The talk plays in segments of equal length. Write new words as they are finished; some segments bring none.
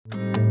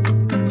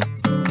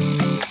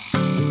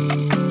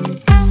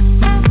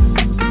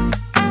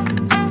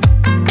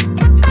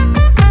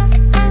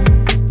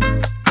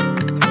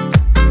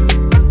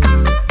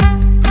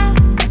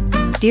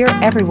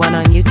everyone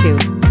on YouTube.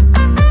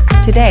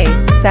 Today,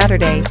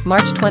 Saturday,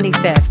 March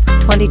 25th,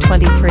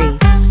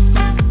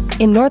 2023.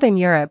 In Northern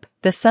Europe,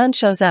 the sun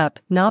shows up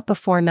not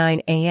before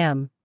 9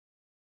 a.m.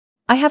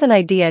 I have an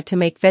idea to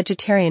make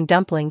vegetarian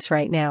dumplings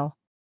right now.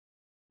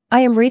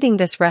 I am reading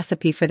this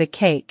recipe for the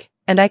cake,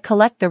 and I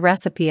collect the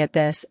recipe at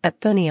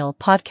Thuniel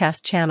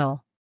podcast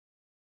channel.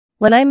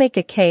 When I make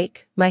a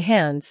cake, my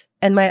hands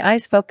and my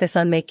eyes focus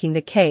on making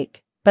the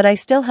cake, but I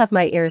still have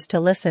my ears to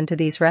listen to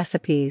these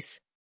recipes.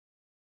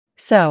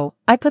 So,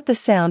 I put the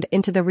sound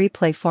into the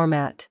replay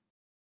format.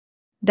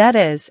 That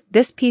is,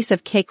 this piece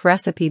of cake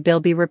recipe will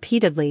be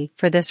repeatedly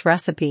for this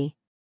recipe.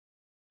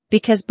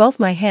 Because both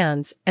my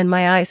hands and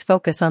my eyes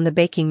focus on the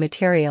baking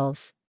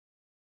materials.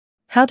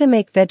 How to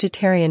make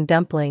vegetarian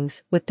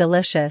dumplings with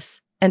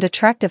delicious and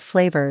attractive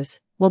flavors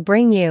will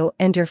bring you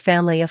and your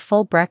family a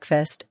full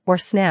breakfast or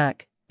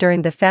snack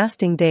during the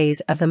fasting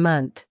days of the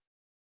month.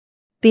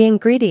 The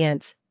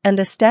ingredients and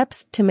the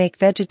steps to make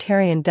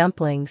vegetarian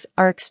dumplings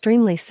are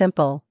extremely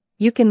simple.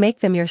 You can make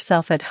them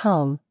yourself at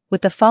home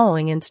with the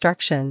following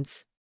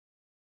instructions.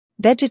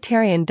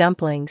 Vegetarian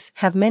dumplings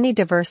have many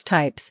diverse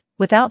types,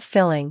 without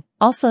filling,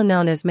 also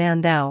known as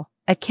mandao,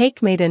 a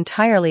cake made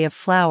entirely of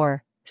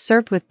flour,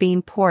 served with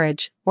bean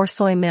porridge or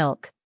soy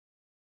milk.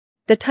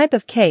 The type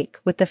of cake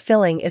with the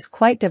filling is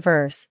quite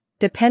diverse,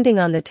 depending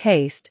on the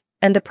taste,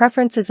 and the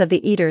preferences of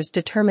the eaters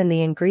determine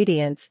the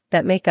ingredients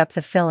that make up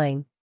the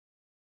filling.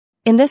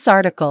 In this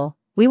article,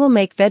 we will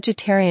make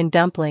vegetarian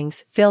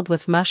dumplings filled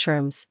with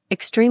mushrooms,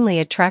 extremely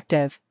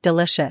attractive,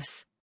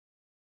 delicious.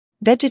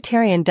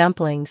 Vegetarian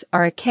dumplings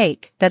are a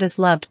cake that is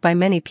loved by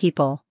many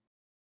people.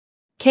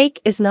 Cake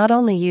is not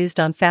only used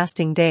on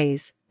fasting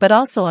days, but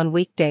also on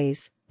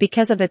weekdays,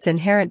 because of its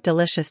inherent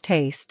delicious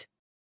taste.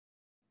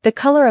 The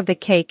color of the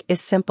cake is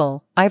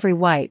simple, ivory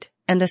white,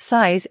 and the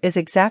size is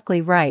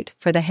exactly right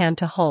for the hand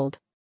to hold.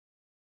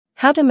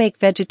 How to make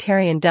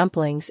vegetarian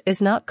dumplings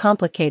is not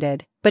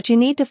complicated, but you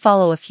need to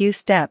follow a few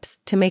steps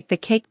to make the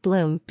cake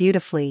bloom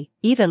beautifully,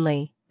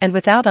 evenly, and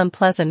without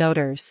unpleasant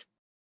odors.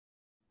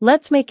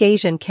 Let's make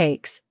Asian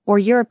cakes, or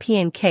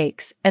European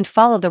cakes, and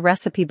follow the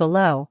recipe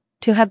below,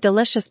 to have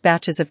delicious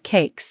batches of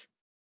cakes.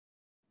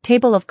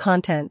 Table of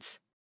contents.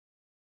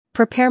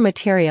 Prepare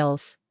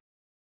materials.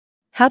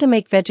 How to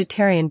make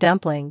vegetarian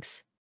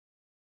dumplings.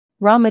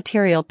 Raw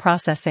material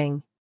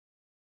processing.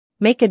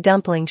 Make a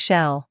dumpling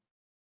shell.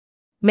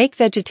 Make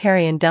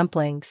vegetarian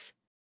dumplings.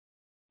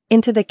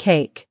 Into the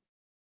cake.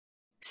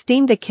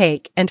 Steam the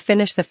cake and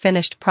finish the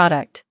finished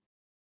product.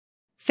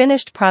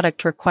 Finished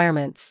product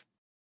requirements.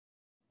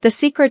 The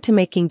secret to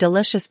making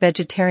delicious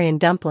vegetarian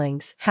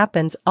dumplings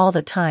happens all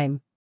the time.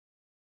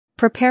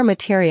 Prepare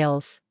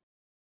materials.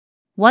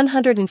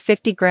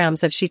 150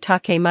 grams of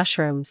shiitake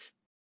mushrooms.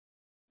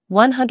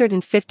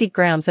 150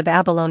 grams of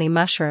abalone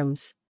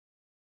mushrooms.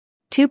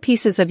 2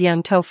 pieces of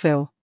young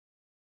tofu.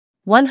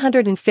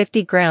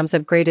 150 grams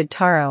of grated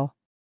taro.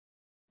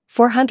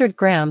 400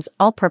 grams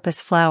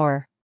all-purpose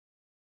flour.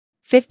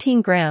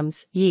 15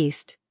 grams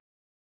yeast.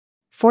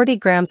 40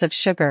 grams of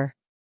sugar.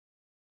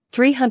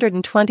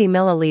 320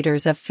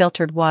 milliliters of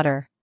filtered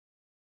water.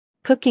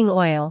 Cooking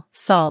oil,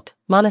 salt,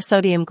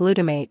 monosodium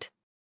glutamate.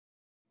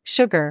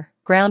 Sugar,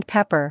 ground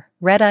pepper,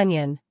 red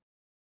onion.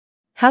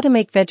 How to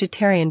make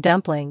vegetarian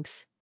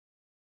dumplings.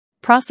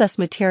 Process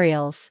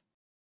materials.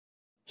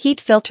 Heat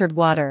filtered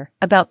water,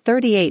 about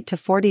 38 to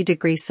 40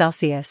 degrees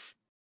Celsius.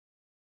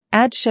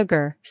 Add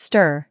sugar,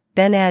 stir,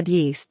 then add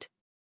yeast.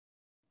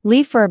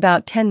 Leave for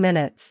about 10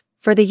 minutes.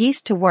 For the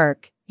yeast to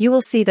work, you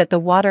will see that the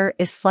water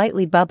is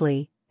slightly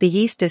bubbly, the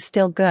yeast is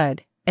still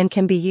good, and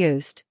can be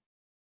used.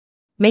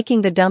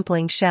 Making the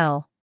dumpling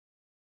shell.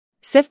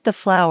 Sift the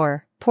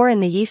flour, pour in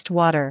the yeast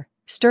water,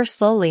 stir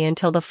slowly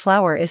until the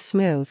flour is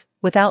smooth,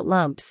 without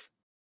lumps.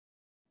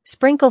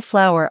 Sprinkle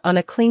flour on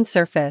a clean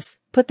surface,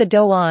 put the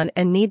dough on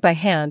and knead by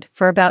hand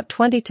for about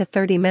 20 to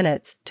 30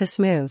 minutes to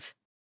smooth.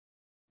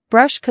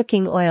 Brush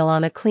cooking oil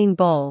on a clean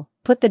bowl,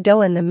 put the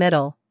dough in the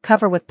middle,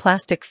 cover with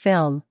plastic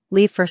film,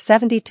 leave for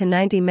 70 to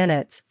 90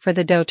 minutes for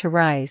the dough to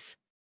rise.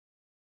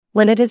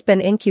 When it has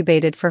been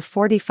incubated for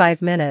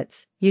 45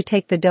 minutes, you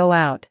take the dough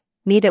out,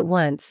 knead it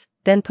once,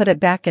 then put it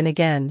back in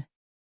again.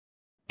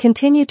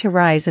 Continue to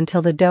rise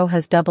until the dough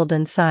has doubled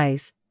in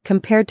size,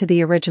 compared to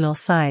the original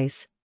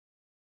size.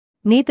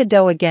 Knead the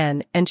dough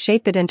again and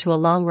shape it into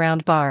a long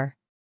round bar.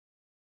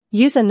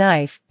 Use a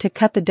knife to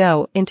cut the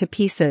dough into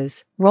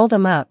pieces, roll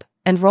them up,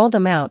 and roll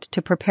them out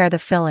to prepare the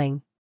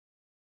filling.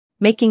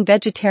 Making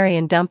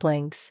vegetarian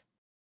dumplings.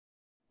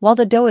 While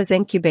the dough is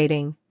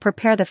incubating,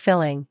 prepare the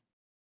filling.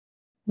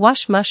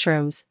 Wash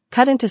mushrooms,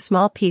 cut into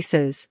small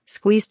pieces,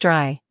 squeeze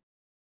dry.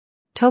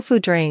 Tofu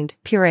drained,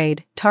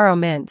 pureed, taro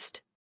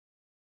minced.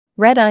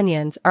 Red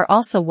onions are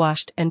also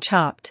washed and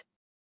chopped.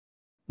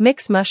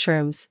 Mix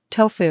mushrooms,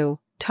 tofu,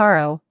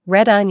 taro,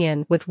 red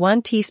onion with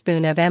 1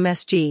 teaspoon of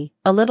MSG,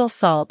 a little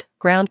salt,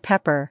 ground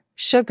pepper,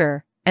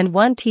 sugar, and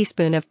 1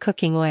 teaspoon of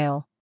cooking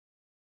oil.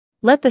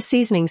 Let the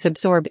seasonings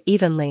absorb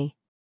evenly.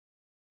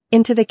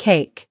 Into the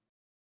cake.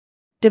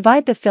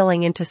 Divide the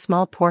filling into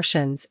small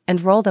portions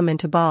and roll them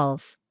into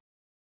balls.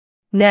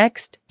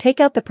 Next, take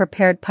out the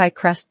prepared pie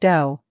crust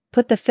dough,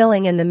 put the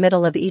filling in the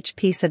middle of each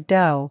piece of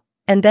dough,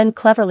 and then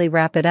cleverly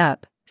wrap it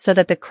up, so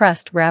that the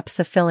crust wraps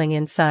the filling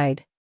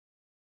inside.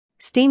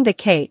 Steam the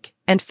cake,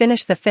 and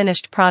finish the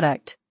finished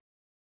product.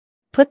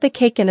 Put the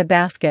cake in a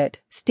basket,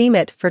 steam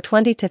it for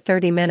 20 to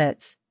 30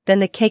 minutes,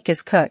 then the cake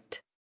is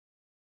cooked.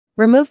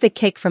 Remove the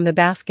cake from the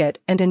basket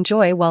and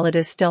enjoy while it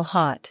is still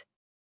hot.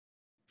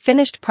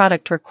 Finished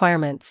product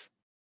requirements.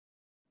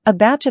 A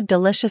batch of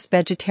delicious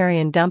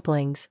vegetarian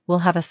dumplings will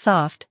have a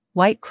soft,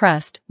 white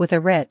crust with a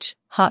rich,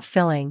 hot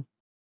filling.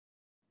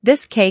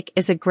 This cake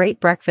is a great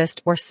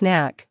breakfast or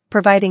snack,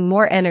 providing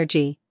more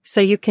energy,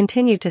 so you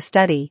continue to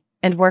study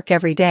and work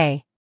every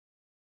day.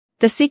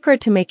 The secret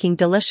to making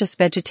delicious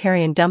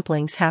vegetarian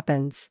dumplings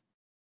happens.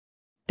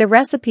 The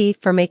recipe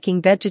for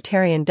making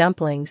vegetarian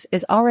dumplings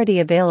is already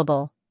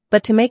available,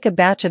 but to make a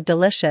batch of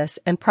delicious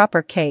and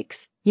proper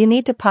cakes, you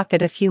need to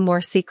pocket a few more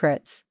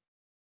secrets.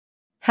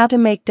 How to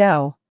make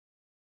dough.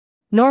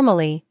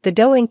 Normally, the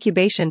dough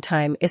incubation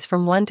time is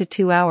from 1 to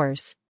 2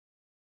 hours.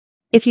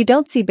 If you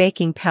don't see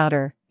baking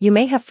powder, you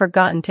may have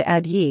forgotten to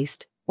add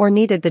yeast, or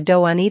kneaded the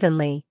dough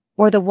unevenly,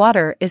 or the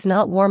water is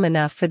not warm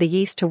enough for the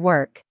yeast to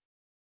work.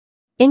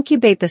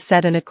 Incubate the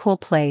set in a cool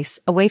place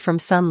away from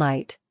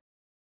sunlight.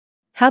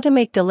 How to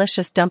make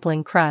delicious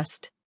dumpling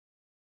crust.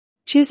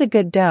 Choose a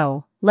good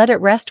dough, let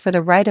it rest for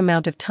the right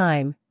amount of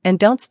time, and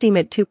don't steam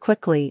it too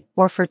quickly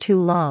or for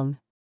too long.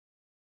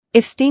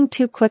 If steamed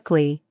too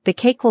quickly, the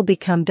cake will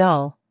become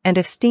dull, and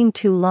if steamed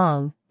too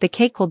long, the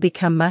cake will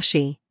become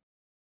mushy.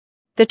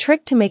 The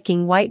trick to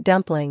making white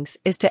dumplings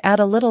is to add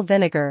a little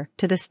vinegar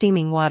to the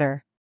steaming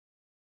water.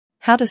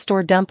 How to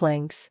store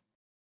dumplings.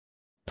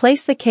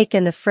 Place the cake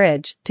in the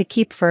fridge to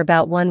keep for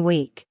about 1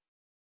 week.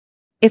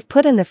 If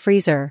put in the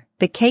freezer,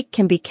 the cake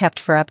can be kept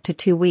for up to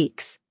 2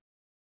 weeks.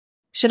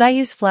 Should I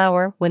use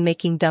flour when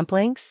making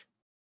dumplings?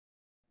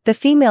 The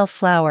female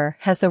flour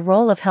has the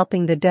role of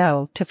helping the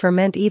dough to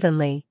ferment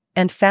evenly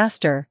and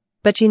faster,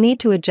 but you need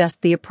to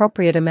adjust the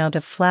appropriate amount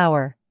of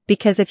flour,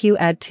 because if you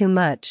add too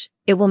much,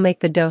 it will make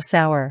the dough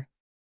sour.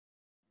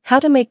 How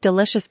to make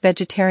delicious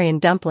vegetarian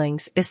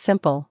dumplings is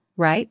simple,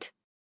 right?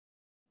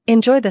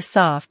 Enjoy the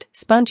soft,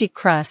 spongy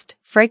crust,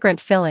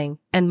 fragrant filling,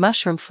 and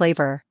mushroom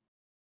flavor.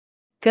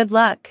 Good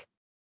luck!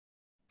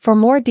 For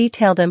more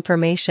detailed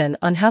information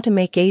on how to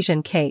make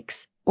Asian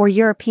cakes or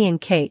European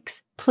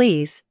cakes,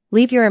 please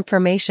leave your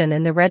information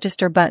in the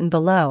register button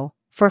below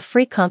for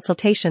free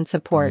consultation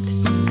support.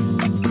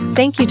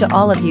 Thank you to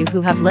all of you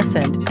who have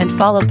listened and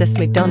followed this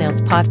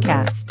McDonald's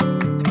podcast.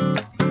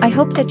 I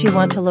hope that you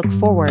want to look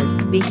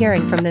forward be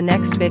hearing from the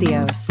next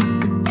videos.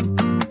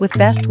 With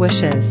best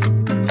wishes.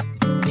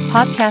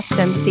 Podcasts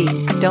MC,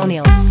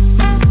 Donalds.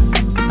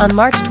 On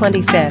March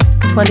 25,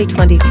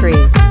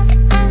 2023.